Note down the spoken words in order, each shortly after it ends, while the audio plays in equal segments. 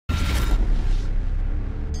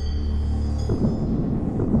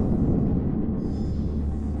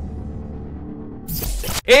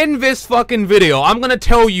In this fucking video, I'm gonna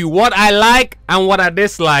tell you what I like and what I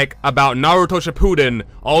dislike about Naruto Shippuden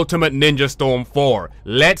Ultimate Ninja Storm 4.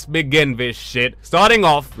 Let's begin this shit. Starting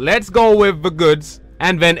off, let's go with the goods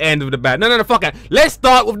and then end with the bad. No, fuck it. Let's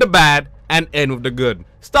start with the bad and end with the good.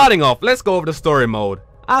 Starting off, let's go with the story mode.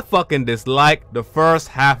 I fucking dislike the first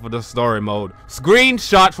half of the story mode.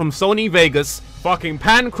 Screenshots from Sony Vegas, fucking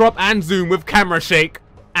pan, crop, and zoom with camera shake,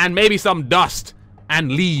 and maybe some dust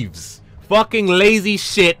and leaves. Fucking lazy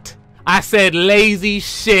shit. I said lazy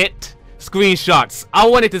shit. Screenshots. I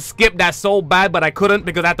wanted to skip that so bad, but I couldn't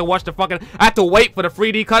because I had to watch the fucking... I had to wait for the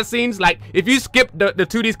 3D cutscenes. Like, if you skip the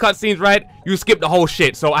 2D cutscenes, right, you skip the whole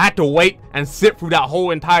shit. So I had to wait and sit through that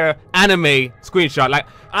whole entire anime screenshot. Like,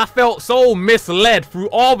 I felt so misled through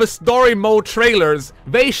all the story mode trailers.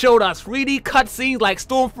 They showed us 3D cutscenes like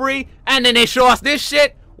Storm 3, and then they show us this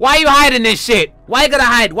shit. Why you hiding this shit? Why you gonna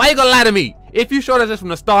hide? Why you gonna lie to me? If you showed us this from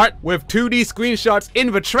the start with 2D screenshots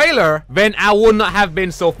in the trailer, then I would not have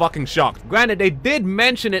been so fucking shocked. Granted, they did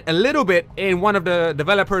mention it a little bit in one of the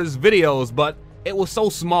developers' videos, but it was so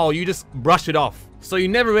small, you just brushed it off. So you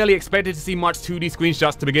never really expected to see much 2D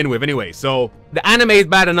screenshots to begin with anyway. So the anime is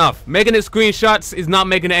bad enough. Making it screenshots is not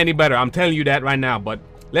making it any better. I'm telling you that right now, but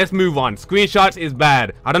let's move on. Screenshots is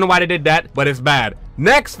bad. I don't know why they did that, but it's bad.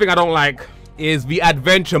 Next thing I don't like is the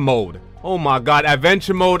adventure mode. Oh my god,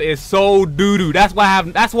 adventure mode is so doo-doo. That's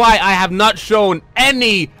why I have not shown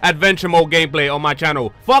any adventure mode gameplay on my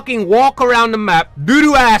channel. Fucking walk around the map,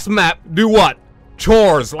 doo-doo ass map, do what?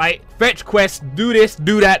 Chores, like fetch quests, do this,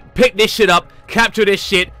 do that, pick this shit up, capture this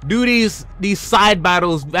shit, do these side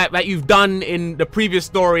battles that you've done in the previous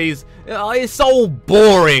stories. It's so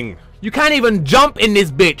boring. You can't even jump in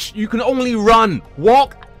this bitch. You can only run.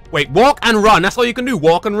 Walk and run. That's all you can do.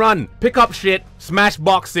 Walk and run. Pick up shit, smash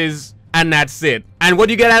boxes, and that's it. And what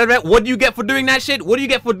do you get out of it? What do you get for doing that shit? What do you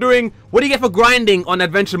get for grinding on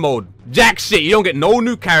adventure mode? Jack shit. You don't get no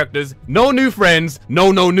new characters, no new friends,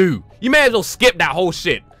 no new. You may as well skip that whole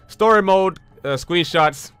shit. Story mode,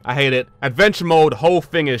 screenshots, I hate it. Adventure mode, whole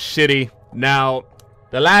thing is shitty. Now,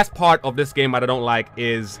 the last part of this game that I don't like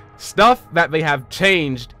is stuff that they have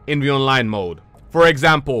changed in the online mode. For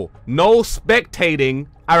example, no spectating.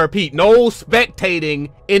 I repeat, no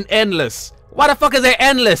spectating in endless. Why the fuck is there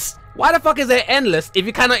endless? Why the fuck is there endless if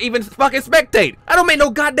you cannot even fucking spectate? That don't make no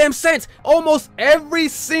goddamn sense. Almost every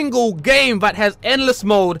single game that has endless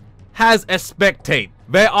mode has a spectate.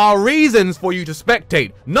 There are reasons for you to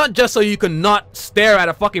spectate. Not just so you can not stare at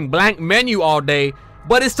a fucking blank menu all day,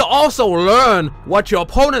 but it's to also learn what your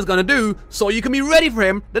opponent's gonna do so you can be ready for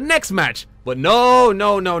him the next match. But no.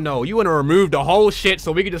 You wanna remove the whole shit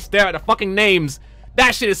so we can just stare at the fucking names.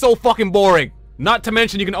 That shit is so fucking boring. Not to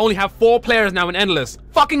mention you can only have 4 players now in Endless.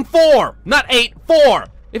 Fucking 4! Not 8, 4!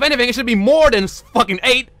 If anything, it should be more than fucking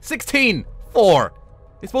 8, 16, 4.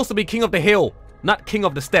 It's supposed to be King of the Hill, not King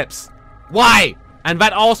of the Steps. Why? And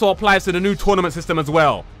that also applies to the new tournament system as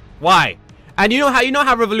well. Why? And you know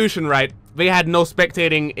how Revolution, right? They had no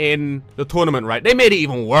spectating in the tournament, right? They made it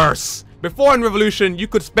even worse. Before in Revolution, you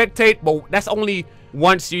could spectate, but that's only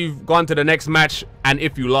once you've gone to the next match and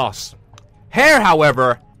if you lost. Here,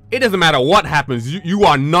 however, it doesn't matter what happens, you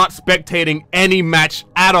are not spectating any match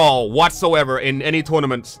at all whatsoever in any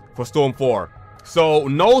tournaments for Storm 4. So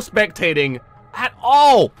no spectating at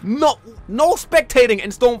all. No spectating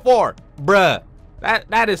in Storm 4. Bruh,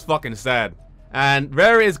 that is fucking sad. And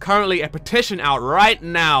there is currently a petition out right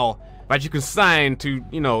now that you can sign to,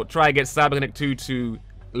 you know, try to get CyberConnect 2 to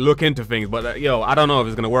look into things. But yo, I don't know if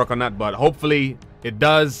it's gonna work on that, but hopefully it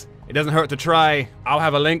does. It doesn't hurt to try. I'll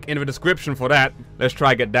have a link in the description for that. Let's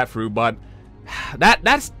try to get that through. But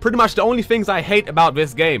that's pretty much the only things I hate about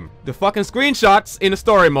this game. The fucking screenshots in the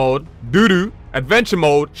story mode, doo-doo, adventure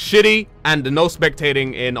mode, shitty, and the no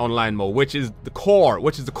spectating in online mode, which is the core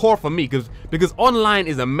for me, because online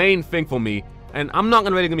is a main thing for me, and I'm not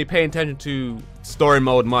really gonna be paying attention to story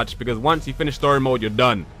mode much, because once you finish story mode, you're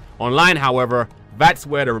done. Online, however, that's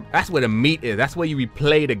where the meat is. That's where you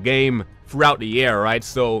replay the game throughout the year, right?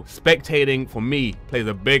 So spectating for me plays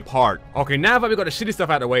a big part. Okay, now that we got the shitty stuff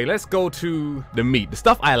out of the way, let's go to the meat, the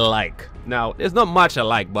stuff I like. Now, there's not much I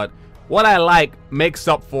like, but what I like makes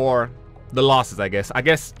up for the losses, I guess. I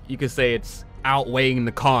guess you could say it's outweighing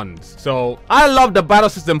the cons. So I love the battle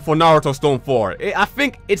system for Naruto Storm 4. I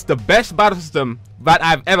think it's the best battle system that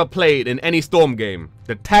I've ever played in any Storm game.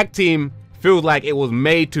 The tag team feels like it was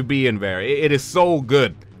made to be in there. It is so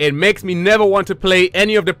good. It makes me never want to play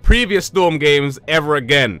any of the previous Storm games ever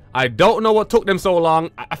again. I don't know what took them so long.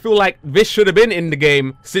 I feel like this should have been in the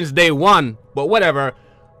game since day one, but whatever.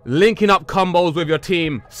 linking up combos with your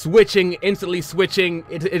team, switching, instantly switching,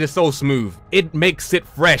 it is so smooth. It makes it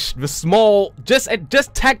fresh. The small, just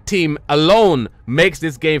tag team alone makes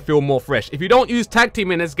this game feel more fresh. If you don't use tag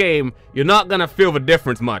team in this game, you're not gonna feel the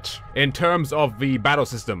difference much in terms of the battle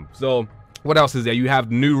system. So what else is there? You have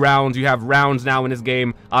new rounds. You have rounds now in this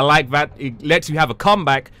game. I like that. It lets you have a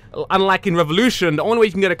comeback. Unlike in Revolution, the only way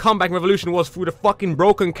you can get a comeback in Revolution was through the fucking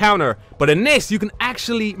broken counter. But in this, you can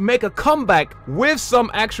actually make a comeback with some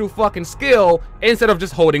actual fucking skill instead of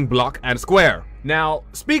just holding block and square. Now,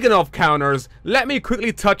 speaking of counters, let me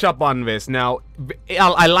quickly touch up on this. Now,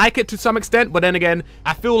 I like it to some extent, but then again,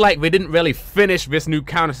 I feel like they didn't really finish this new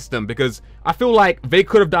counter system because I feel like they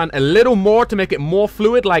could have done a little more to make it more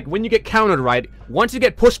fluid. Like, when you get countered, right, once you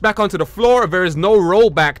get pushed back onto the floor, there is no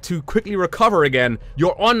rollback to quickly recover again.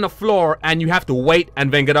 You're on the floor and you have to wait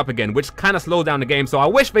and then get up again, which kind of slows down the game. So I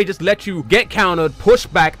wish they just let you get countered, push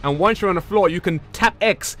back, and once you're on the floor, you can tap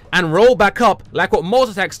X and roll back up like what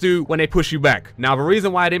most attacks do when they push you back. Now, the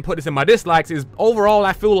reason why I didn't put this in my dislikes is overall,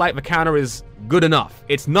 I feel like the counter is good enough.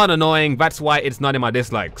 It's not annoying. That's why it's not in my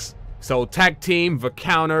dislikes. So tag team, the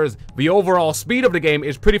counters, the overall speed of the game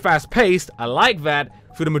is pretty fast paced. I like that.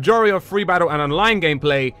 For the majority of free battle and online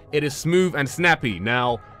gameplay, it is smooth and snappy.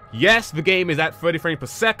 Now, yes, the game is at 30 frames per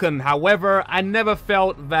second. However, I never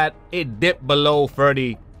felt that it dipped below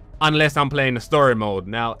 30 unless I'm playing the story mode.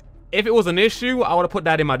 Now, if it was an issue, I would have put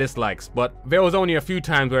that in my dislikes, but there was only a few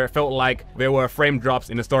times where it felt like there were frame drops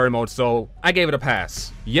in the story mode, so I gave it a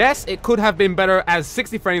pass. Yes, it could have been better as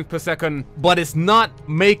 60 frames per second, but it's not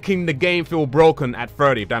making the game feel broken at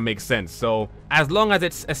 30, if that makes sense. So as long as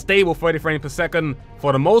it's a stable 30 frames per second,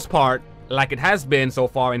 for the most part, like it has been so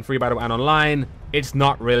far in free battle and online, it's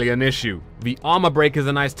not really an issue. The armor break is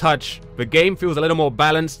a nice touch. The game feels a little more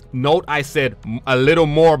balanced. Note I said a little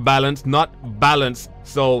more balanced, not balanced.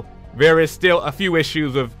 So there is still a few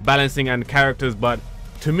issues with balancing and characters, but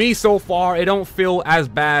to me so far, it don't feel as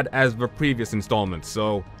bad as the previous installments.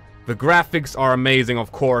 So the graphics are amazing,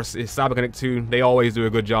 of course. It's CyberConnect 2. They always do a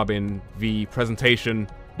good job in the presentation.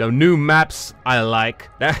 The new maps I like.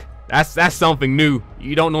 That's something new.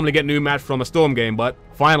 You don't normally get new maps from a Storm game, but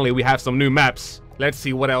finally we have some new maps. Let's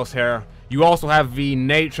see what else here. You also have the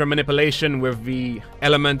nature manipulation with the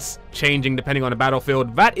elements changing depending on the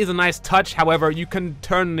battlefield. That is a nice touch. However, you can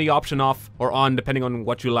turn the option off or on depending on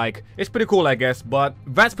what you like. It's pretty cool, I guess, but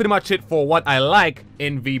that's pretty much it for what I like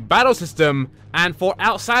in the battle system. And for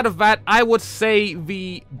outside of that, I would say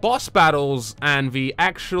the boss battles and the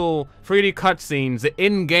actual 3D cutscenes, the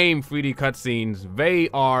in-game 3D cutscenes, they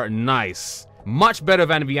are nice. Much better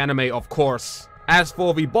than the anime, of course. As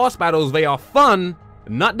for the boss battles, they are fun.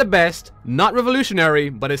 Not the best, not revolutionary,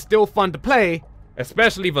 but it's still fun to play,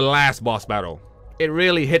 especially the last boss battle. It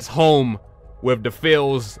really hits home with the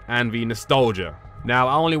feels and the nostalgia. Now,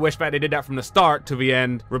 I only wish that they did that from the start to the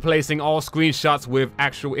end, replacing all screenshots with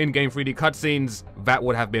actual in-game 3D cutscenes. That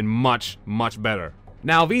would have been much, much better.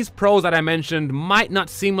 Now, these pros that I mentioned might not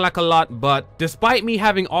seem like a lot, but despite me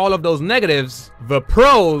having all of those negatives, the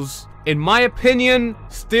pros, in my opinion,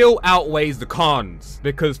 still outweighs the cons.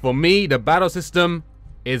 Because for me, the battle system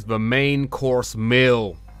is the main course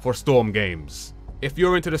meal for Storm games. If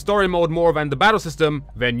you're into the story mode more than the battle system,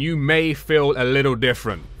 then you may feel a little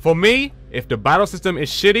different. For me, if the battle system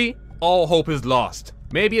is shitty, all hope is lost.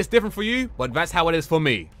 Maybe it's different for you, but that's how it is for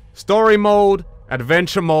me. Story mode,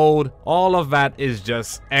 adventure mode, all of that is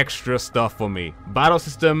just extra stuff for me. Battle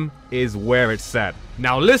system is where it's at.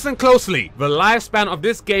 Now listen closely. The lifespan of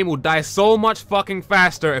this game will die so much fucking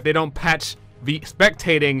faster if they don't patch the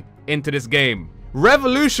spectating into this game.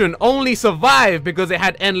 Revolution only survived because it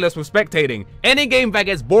had endless with spectating. Any game that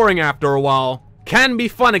gets boring after a while can be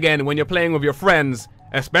fun again when you're playing with your friends,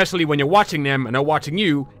 especially when you're watching them and they're watching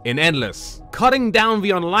you in endless. Cutting down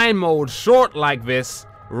the online mode short like this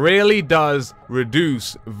really does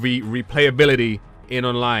reduce the replayability in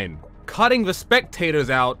online. Cutting the spectators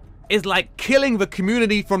out is like killing the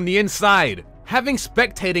community from the inside. Having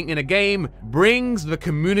spectating in a game brings the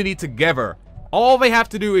community together. All they have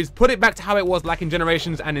to do is put it back to how it was like in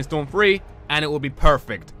Generations and in Storm 3, and it will be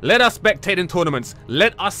perfect. Let us spectate in tournaments.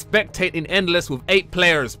 Let us spectate in Endless with 8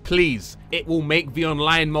 players, please. It will make the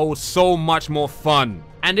online mode so much more fun.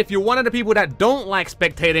 And if you're one of the people that don't like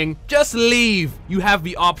spectating, just leave. You have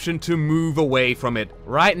the option to move away from it.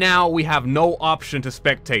 Right now, we have no option to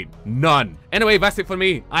spectate. None. Anyway, that's it for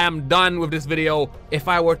me. I am done with this video. If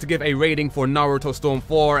I were to give a rating for Naruto Storm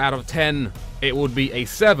 4 out of 10, it would be a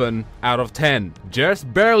 7 out of 10.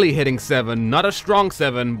 Just barely hitting 7, not a strong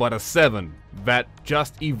 7, but a 7. That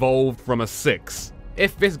just evolved from a 6.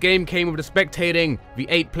 If this game came with the spectating, the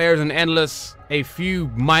 8 players and endless, a few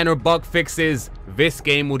minor bug fixes, this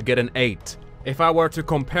game would get an 8. If I were to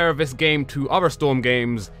compare this game to other Storm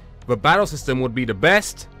games, the battle system would be the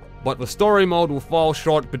best, but the story mode will fall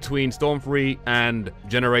short between Storm 3 and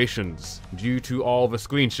Generations due to all the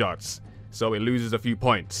screenshots, so it loses a few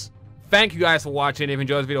points. Thank you guys for watching. If you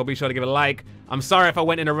enjoyed this video, be sure to give it a like. I'm sorry if I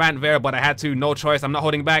went in a rant there, but I had to. No choice. I'm not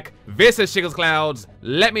holding back. This is ShikasClouds.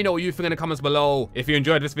 Let me know what you think in the comments below. If you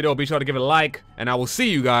enjoyed this video, be sure to give it a like, and I will see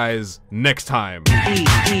you guys next time.